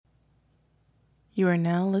You are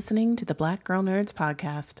now listening to the Black Girl Nerds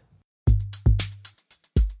podcast.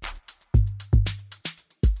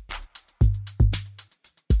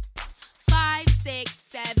 5, 6,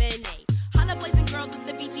 7, 8. Holla boys and girls, it's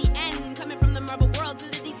the BGN. Coming from the Marvel world to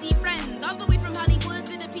the DC friends. All the way from Hollywood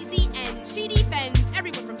to the PCN. She defends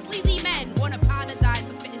everyone from sleazy men. Won't apologize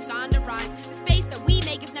for spitting Shonda rhymes. The space that we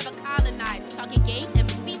make is never colonized. Talking games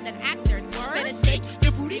and movies and actors. Better shake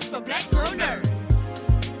your booties for Black Girl Nerds.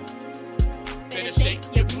 Better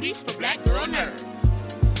shake your booties for Black Girl Nerds.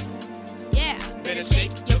 Yeah, better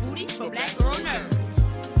shake your booties for Black Girl Nerds.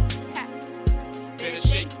 Ha. Better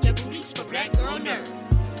shake your booties for Black Girl Nerds.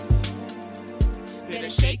 Better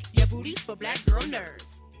shake your booties for Black Girl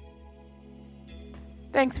Nerds.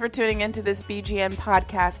 Thanks for tuning into this BGN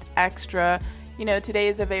podcast extra. You know, today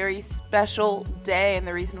is a very special day, and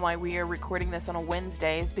the reason why we are recording this on a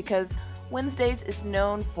Wednesday is because Wednesdays is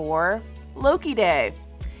known for Loki Day.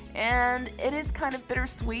 And it is kind of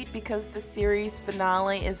bittersweet because the series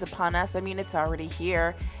finale is upon us. I mean, it's already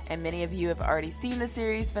here, and many of you have already seen the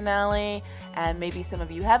series finale, and maybe some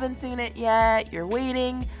of you haven't seen it yet. You're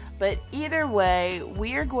waiting. But either way,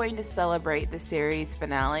 we are going to celebrate the series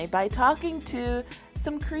finale by talking to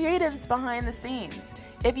some creatives behind the scenes.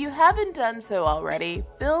 If you haven't done so already,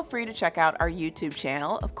 feel free to check out our YouTube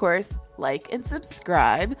channel. Of course, like and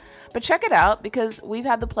subscribe. But check it out because we've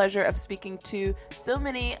had the pleasure of speaking to so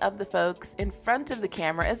many of the folks in front of the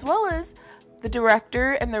camera, as well as the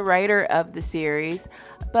director and the writer of the series.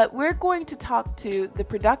 But we're going to talk to the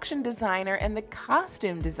production designer and the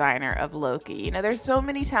costume designer of Loki. You know, there's so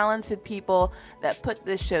many talented people that put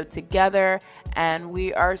this show together, and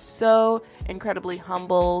we are so incredibly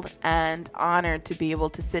humbled and honored to be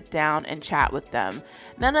able to sit down and chat with them.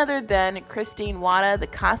 None other than Christine Wada, the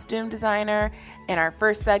costume designer in our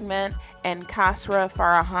first segment, and Kasra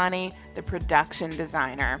Farahani, the production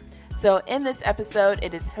designer. So in this episode,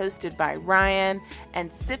 it is hosted by Ryan,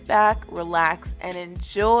 and sit back, relax, and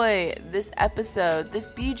enjoy this episode, this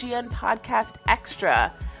BGN podcast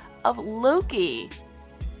extra of Loki.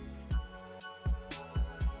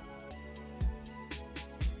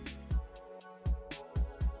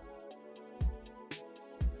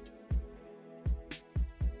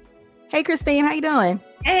 Hey, Christine, how you doing?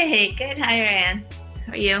 Hey, good. Hi, Ryan.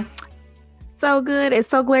 How are you? So good. It's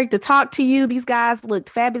so great to talk to you. These guys looked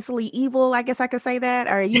fabulously evil. I guess I could say that,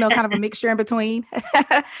 or kind of a mixture in between. So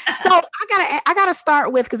I gotta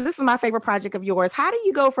start with, because this is my favorite project of yours. How do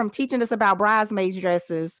you go from teaching us about bridesmaids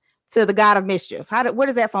dresses to the God of Mischief? Where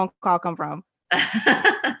does that phone call come from?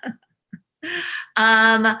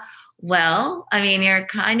 Well, I mean, you're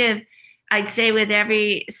kind of, I'd say with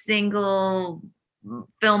every single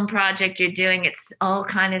film project you're doing, it's all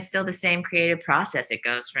kind of still the same creative process. It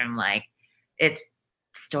goes from it's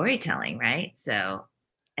storytelling, right? So,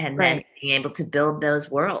 and then being able to build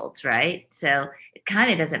those worlds, right? So it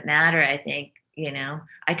kind of doesn't matter. I think,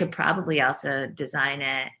 I could probably also design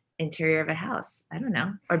an interior of a house. I don't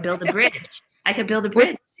know, or build a bridge. I could build a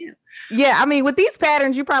bridge too. Yeah, I mean, with these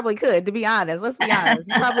patterns, you probably could, to be honest. Let's be honest.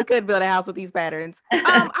 You probably could build a house with these patterns.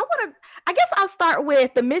 I guess I'll start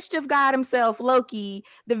with the mischief god himself, Loki,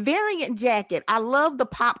 the variant jacket. I love the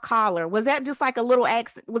pop collar. Was that just like a little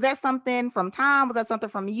accent? Was that something from Tom? Was that something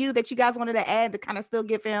from you that you guys wanted to add to kind of still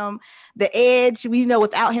give him the edge,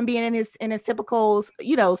 without him being in his typical,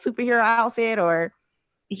 superhero outfit? Or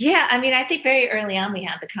yeah, I mean, I think very early on we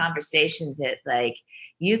had the conversation that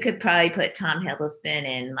you could probably put Tom Hiddleston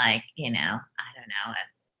in I don't know,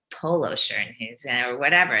 a polo shirt or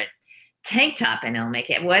whatever, tank top, and he'll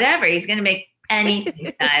make it whatever. He's going to make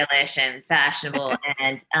anything stylish and fashionable.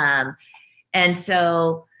 And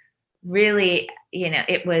so really,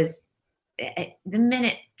 it was the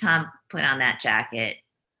minute Tom put on that jacket,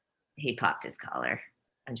 he popped his collar.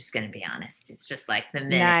 I'm just going to be honest. It's just like the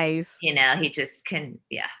minute, nice. He just the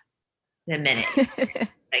minute,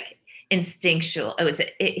 instinctual.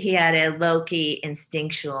 He had a Loki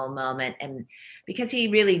instinctual moment. And because he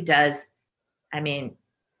really does, I mean,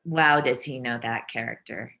 wow, does he know that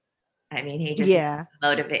character? I mean, he just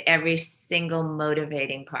motivate every single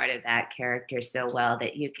motivating part of that character so well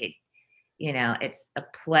that you could, it's a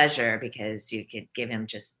pleasure because you could give him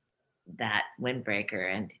just that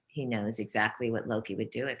windbreaker and he knows exactly what Loki would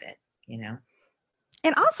do with it,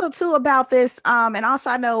 And also too about this, and also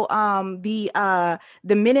I know the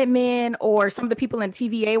Minutemen or some of the people in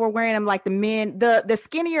TVA were wearing them, like the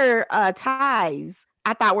skinnier ties.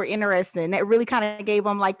 I thought were interesting. That really kind of gave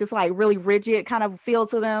them this really rigid kind of feel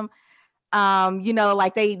to them.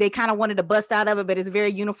 They kind of wanted to bust out of it, but it's very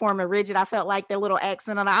uniform and rigid. I felt like their little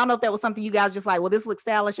accent on it. I don't know if that was something you guys just well, this looks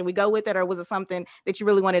stylish and we go with it, or was it something that you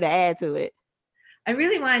really wanted to add to it? I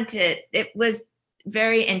really wanted to, it was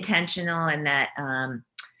very intentional in that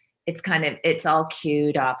it's all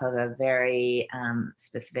cued off of a very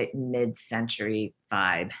specific mid-century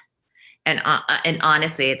vibe. And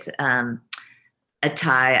honestly, it's a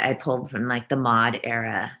tie I pulled from like the mod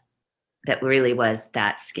era that really was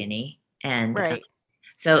that skinny. And Right.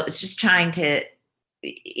 so it's just trying to,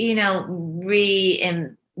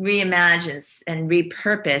 reimagine and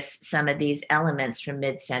repurpose some of these elements from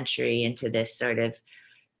mid-century into this sort of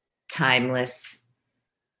timeless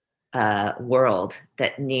world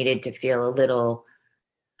that needed to feel a little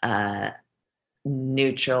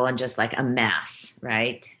neutral and just like a mass,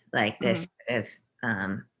 right? Like this sort of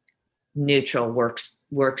neutral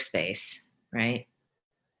workspace, right?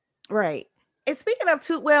 Right. And speaking of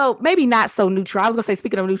well, maybe not so neutral. I was gonna say,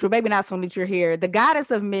 speaking of neutral, maybe not so neutral here. The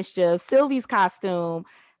goddess of mischief, Sylvie's costume.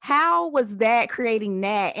 How was that creating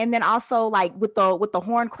that? And then also like with the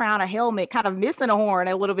horn crown, a helmet, kind of missing a horn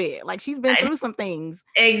a little bit. Like she's been through some things.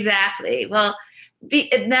 Exactly. Well,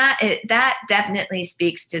 that definitely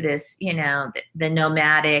speaks to this, the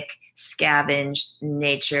nomadic, scavenged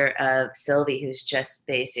nature of Sylvie, who's just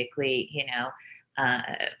basically,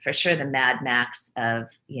 for sure the Mad Max of,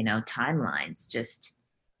 timelines, just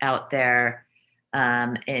out there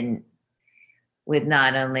in with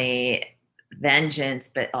not only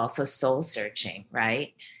vengeance but also soul searching,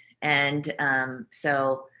 right? And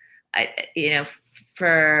so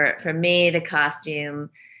for me, the costume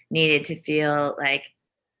needed to feel like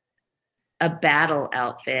a battle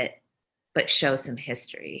outfit but show some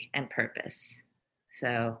history and purpose.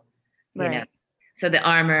 So Right. So the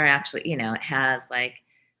armor actually, it has like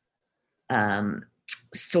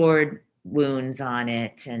sword wounds on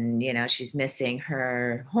it, and she's missing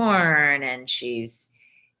her horn, and she's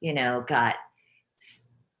got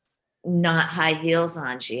not high heels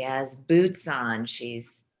on, she has boots on,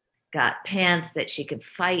 she's got pants that she could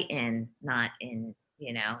fight in, not in,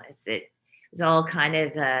 it's all kind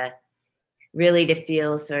of really to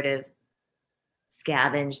feel sort of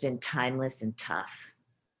scavenged and timeless and tough.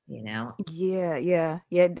 Yeah.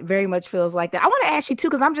 It very much feels like that. I want to ask you too,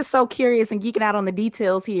 because I'm just so curious and geeking out on the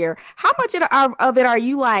details here. How much of it are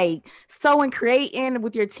you like sewing, creating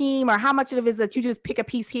with your team, or how much of it is that you just pick a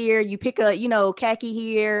piece here, you pick a khaki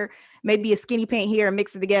here, maybe a skinny paint here, and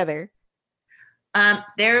mix it together?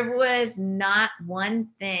 There was not one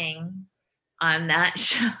thing on that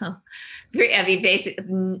show. I mean,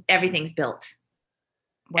 basically everything's built.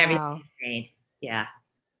 Wow. Everything's made. Yeah.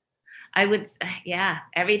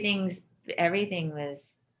 Everything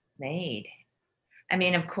was made. I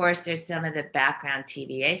mean, of course, there's some of the background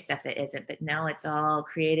TVA stuff that isn't, but no, it's all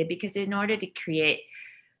created, because in order to create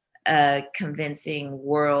a convincing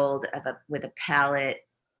world with a palette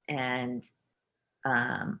and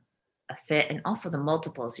a fit, and also the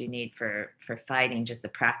multiples you need for fighting, just the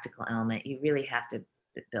practical element, you really have to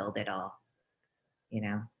build it all,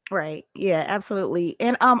 Right. Yeah, absolutely.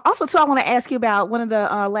 And also too, I want to ask you about one of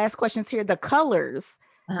the last questions here, the colors.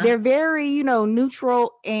 They're very,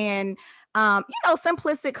 neutral and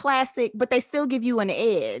simplistic, classic, but they still give you an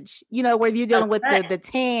edge, where you're dealing with the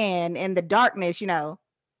tan and the darkness,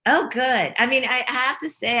 Oh, good. I mean, I have to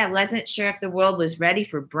say, I wasn't sure if the world was ready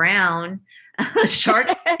for brown, shark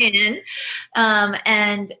skin. But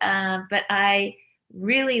I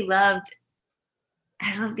really love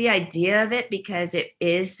the idea of it, because it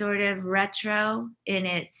is sort of retro in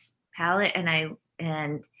its palette,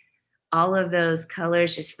 and all of those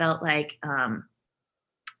colors just felt like,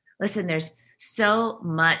 listen, there's so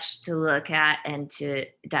much to look at and to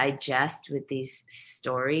digest with these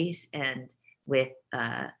stories, and with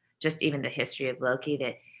just even the history of Loki,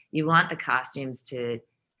 that you want the costumes to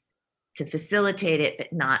facilitate it,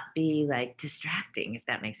 but not be like distracting, if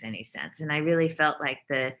that makes any sense. And I really felt like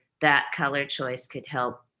that color choice could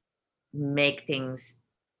help make things,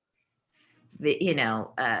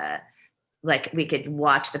 like we could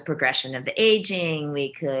watch the progression of the aging,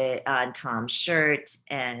 we could on Tom's shirt,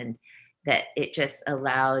 and that it just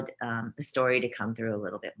allowed the story to come through a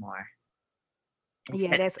little bit more.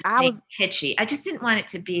 Yeah, kitschy. I just didn't want it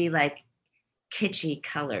to be like kitschy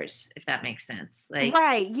colors, if that makes sense. Like,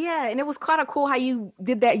 right. Yeah. And it was kind of cool how you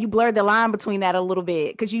did that. You blurred the line between that a little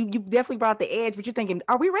bit, because you definitely brought the edge, but you're thinking,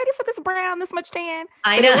 are we ready for this brown, this much tan?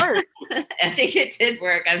 I know. It worked. I think it did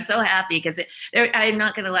work. I'm so happy, because I'm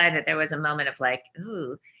not going to lie that there was a moment of like,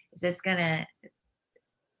 ooh, is this going to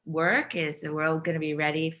work? Is the world going to be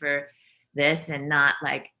ready for this? And not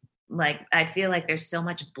like I feel like there's so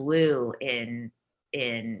much blue in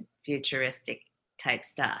futuristic type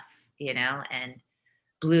stuff, and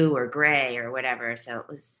blue or gray or whatever. So it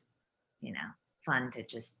was, fun to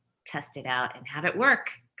just test it out and have it work,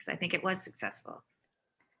 because I think it was successful.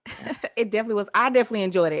 It definitely was. I definitely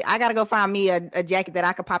enjoyed it. I got to go find me a jacket that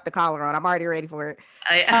I could pop the collar on. I'm already ready for it.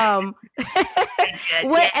 Um,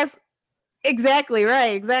 what Yeah. as Exactly,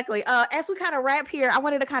 right, exactly. As we kind of wrap here, I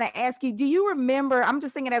wanted to kind of ask you, do you remember, I'm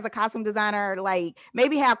just thinking as a costume designer, like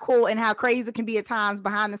maybe how cool and how crazy it can be at times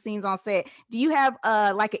behind the scenes on set. Do you have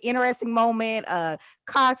like an interesting moment,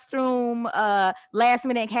 costume, last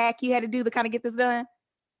minute hack you had to do to kind of get this done?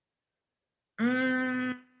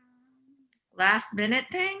 Mm, last minute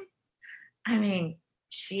thing? I mean,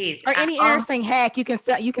 geez. Or any interesting hack you can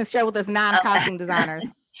share with us non-costume designers?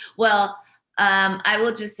 Well, I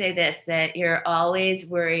will just say this, that you're always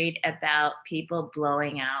worried about people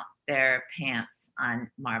blowing out their pants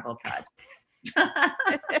on Marvel projects.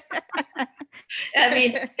 I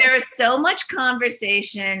mean, there is so much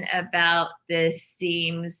conversation about the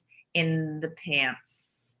seams in the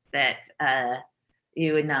pants that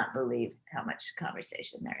you would not believe how much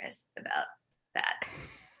conversation there is about that.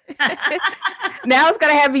 Now it's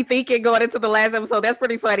gonna have me thinking going into the last episode. That's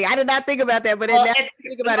pretty funny. I did not think about that, but Well, now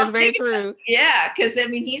think about it, it's very true. Yeah, because I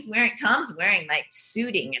mean, Tom's wearing like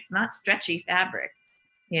suiting. It's not stretchy fabric,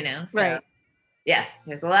 So, Right. yes,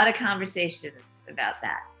 there's a lot of conversations about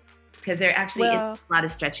that because there actually is a lot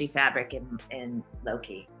of stretchy fabric in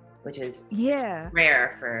Loki, which is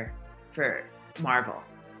rare for Marvel,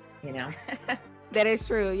 That is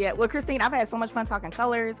true. Yeah. Well, Christine, I've had so much fun talking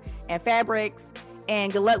colors and fabrics,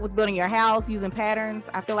 and good luck with building your house using patterns.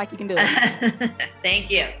 I feel like you can do it.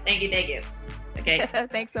 Thank you. Okay.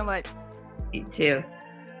 Thanks so much. You too.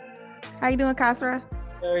 How you doing, Kasra?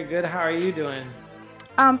 Very good. How are you doing?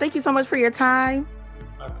 Thank you so much for your time.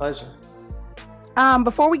 My pleasure.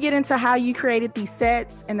 Before we get into how you created these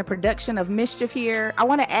sets and the production of Mischief here, I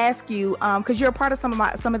want to ask you, because you're a part of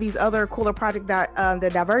some of these other cooler projects, the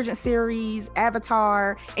Divergent series,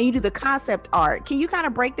 Avatar, and you do the concept art. Can you kind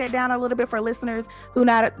of break that down a little bit for listeners who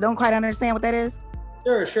don't quite understand what that is?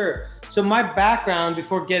 Sure. So my background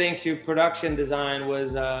before getting to production design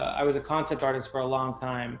was I was a concept artist for a long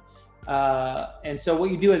time. And so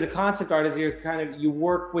what you do as a concept artist, you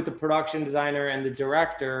work with the production designer and the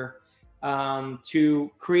director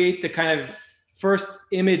to create the kind of first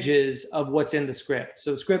images of what's in the script.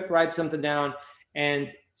 So the script writes something down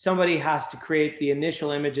and somebody has to create the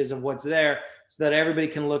initial images of what's there so that everybody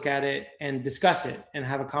can look at it and discuss it and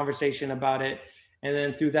have a conversation about it. And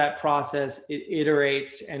then through that process, it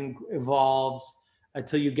iterates and evolves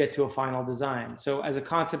until you get to a final design. So as a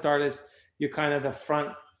concept artist, you're kind of the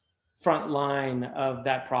front line of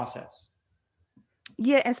that process.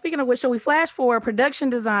 Yeah, and speaking of which, so we flash forward production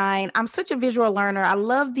design. I'm such a visual learner. I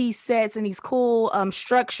love these sets and these cool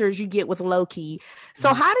structures you get with Loki.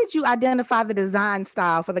 So how did you identify the design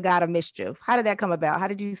style for the God of Mischief? How did that come about? How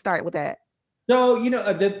did you start with that? So,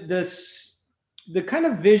 the kind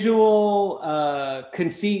of visual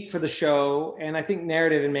conceit for the show, and I think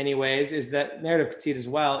narrative in many ways, is that narrative conceit as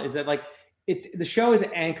well, is that like the show is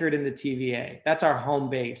anchored in the TVA. That's our home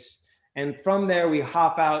base. And from there, we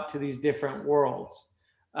hop out to these different worlds.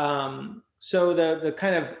 So the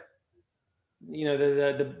kind of,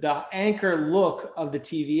 the anchor look of the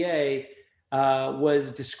TVA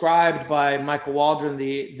was described by Michael Waldron,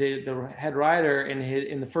 the head writer,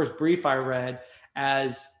 in the first brief I read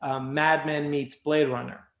as Mad Men meets Blade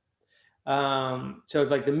Runner. So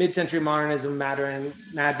it's like the mid-century modernism Mad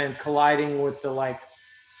Men colliding with the like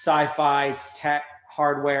sci-fi tech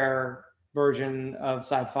hardware version of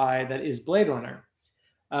sci-fi that is Blade Runner.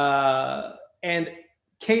 And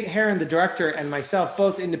Kate Herron, the director, and myself,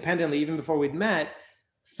 both independently, even before we'd met,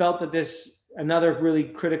 felt that another really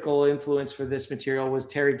critical influence for this material was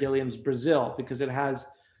Terry Gilliam's Brazil, because it has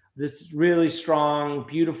this really strong,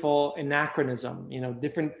 beautiful anachronism,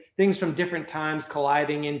 different things from different times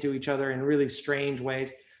colliding into each other in really strange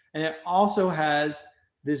ways. And it also has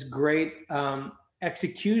this great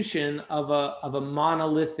execution of a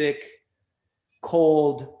monolithic,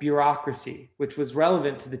 cold bureaucracy, which was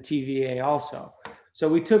relevant to the TVA also. So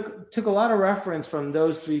we took a lot of reference from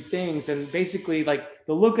those three things, and basically like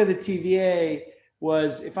the look of the TVA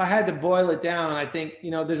was, if I had to boil it down, I think,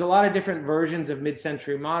 there's a lot of different versions of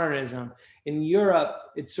mid-century modernism. In Europe,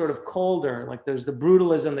 it's sort of colder. Like there's the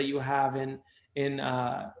brutalism that you have in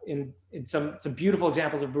some beautiful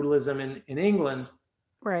examples of brutalism in England.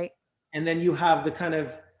 Right. And then you have the kind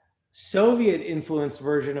of Soviet influenced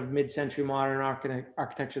version of mid-century modern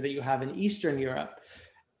architecture that you have in Eastern Europe.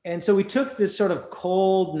 And so we took this sort of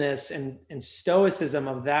coldness and stoicism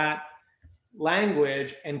of that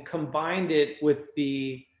language and combined it with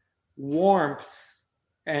the warmth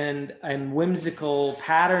and whimsical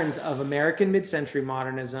patterns of American mid-century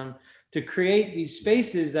modernism to create these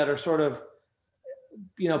spaces that are sort of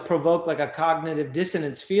provoke like a cognitive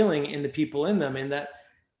dissonance feeling in the people in them, in that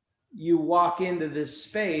you walk into this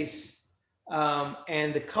space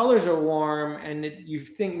and the colors are warm and you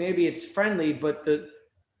think maybe it's friendly, but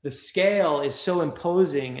the scale is so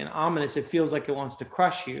imposing and ominous, it feels like it wants to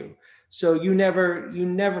crush you. So you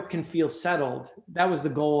never can feel settled. That was the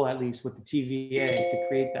goal, at least with the TVA, to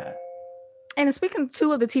create that. And speaking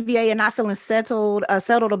too of the TVA and not feeling settled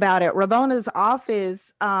about it, Rabona's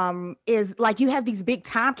office is like, you have these big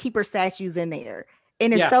timekeeper statues in there.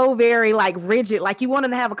 And it's so very like rigid, like you wanted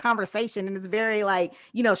to have a conversation, and it's very like,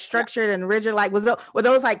 structured and rigid. Like, were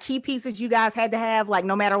those like key pieces you guys had to have, like,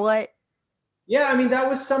 no matter what? Yeah, I mean, that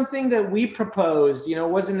was something that we proposed, it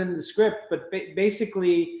wasn't in the script, but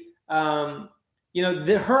basically, her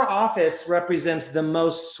office represents the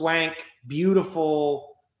most swank,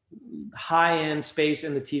 beautiful, high-end space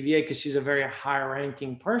in the TVA because she's a very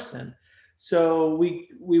high-ranking person. So we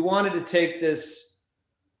wanted to take this,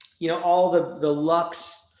 all the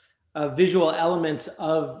luxe visual elements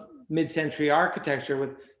of mid-century architecture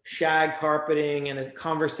with shag carpeting and a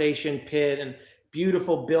conversation pit and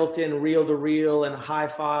beautiful built-in reel-to-reel and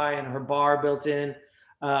hi-fi and her bar built in,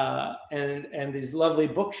 and these lovely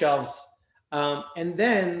bookshelves. And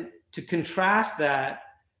then to contrast that,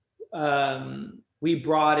 we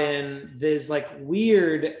brought in these like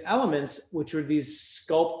weird elements, which were these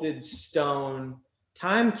sculpted stone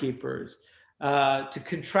timekeepers, to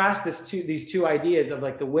contrast these two ideas of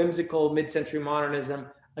like the whimsical mid-century modernism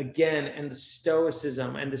again, and the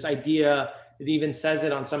stoicism, and this idea, it even says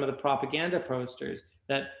it on some of the propaganda posters,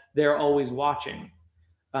 that they're always watching.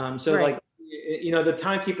 So right. Like, the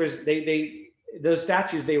timekeepers, those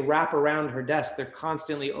statues, they wrap around her desk. They're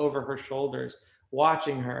constantly over her shoulders,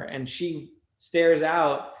 watching her, and she stares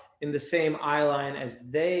out in the same eye line as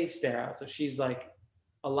they stare out. So she's like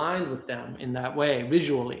aligned with them in that way,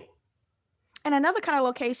 visually. And another kind of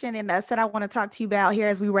location in set I want to talk to you about here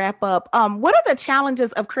as we wrap up. What are the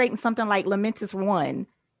challenges of creating something like Lamentis 1?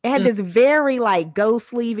 It had this very like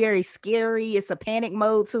ghostly, very scary, it's a panic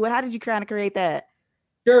mode to it. How did you kind of create that?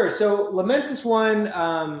 Sure. So Lamentis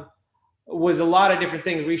 1 was a lot of different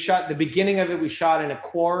things. We shot the beginning of it, we shot in a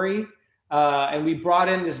quarry, and we brought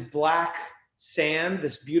in this black sand,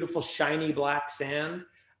 this beautiful shiny black sand,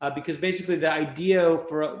 because basically the idea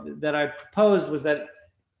that I proposed was that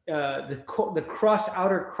the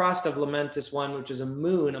outer crust of Lamentis 1, which is a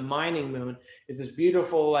mining moon, is this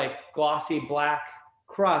beautiful like glossy black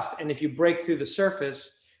crust, and if you break through the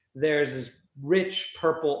surface, there's this rich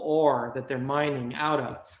purple ore that they're mining out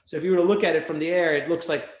of. So if you were to look at it from the air, it looks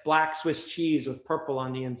like black Swiss cheese with purple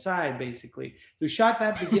on the inside, basically. We shot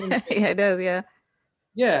that beginning. Yeah, it does.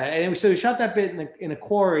 Yeah, and so we shot that bit in a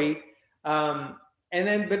quarry, and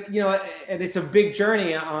it's a big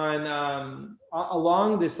journey on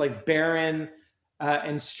along this like barren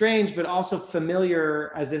and strange, but also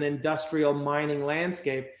familiar as an industrial mining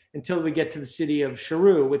landscape, until we get to the city of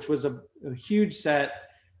Cheru, which was a huge set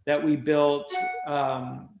that we built.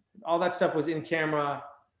 All that stuff was in camera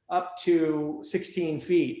up to 16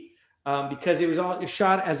 feet, because it was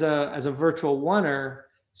shot as a virtual oneer.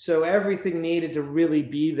 So everything needed to really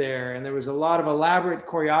be there. And there was a lot of elaborate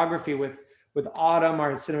choreography with Autumn,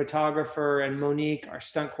 our cinematographer, and Monique, our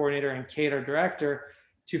stunt coordinator, and Kate, our director,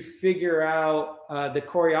 to figure out the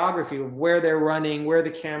choreography of where they're running, where the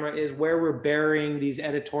camera is, where we're burying these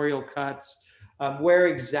editorial cuts, where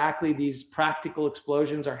exactly these practical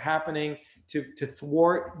explosions are happening to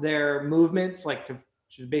thwart their movements, like to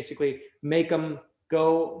basically make them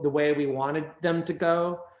go the way we wanted them to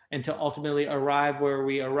go, and to ultimately arrive where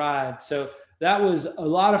we arrived. So that was a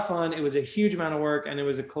lot of fun. It was a huge amount of work, and it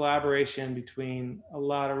was a collaboration between a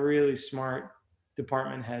lot of really smart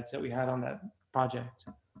department heads that we had on that project.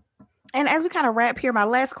 And as we kind of wrap here, my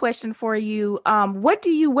last question for you, what are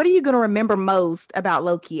you going to remember most about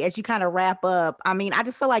Loki as you kind of wrap up? I mean, I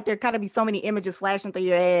just feel like there kind of be so many images flashing through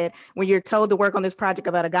your head when you're told to work on this project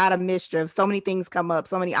about a god of mischief. So many things come up,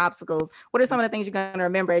 so many obstacles. What are some of the things you're going to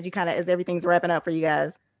remember as everything's wrapping up for you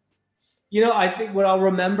guys? I think what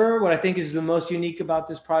I think is the most unique about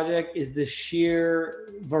this project is the sheer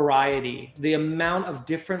variety, the amount of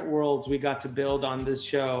different worlds we got to build on this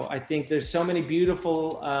show. I think there's so many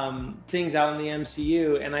beautiful things out in the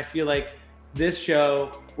MCU, and I feel like this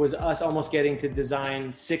show was us almost getting to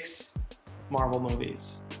design 6 Marvel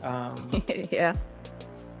movies. Yeah.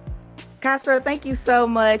 Castro, thank you so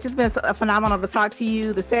much. It's been phenomenal to talk to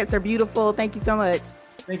you. The sets are beautiful. Thank you so much.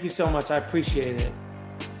 Thank you so much. I appreciate it.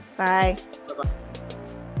 Bye. Bye-bye.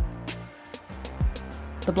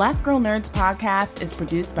 The Black Girl Nerds podcast is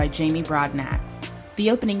produced by Jamie Broadnax. The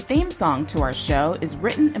opening theme song to our show is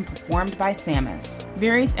written and performed by Samus.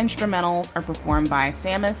 Various instrumentals are performed by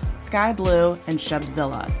Samus, Sky Blue, and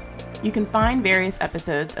Shubzilla. You can find various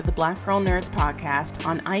episodes of the Black Girl Nerds podcast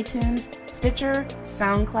on iTunes, Stitcher,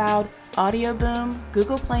 SoundCloud, Audio Boom,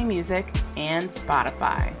 Google Play Music, and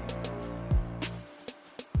Spotify.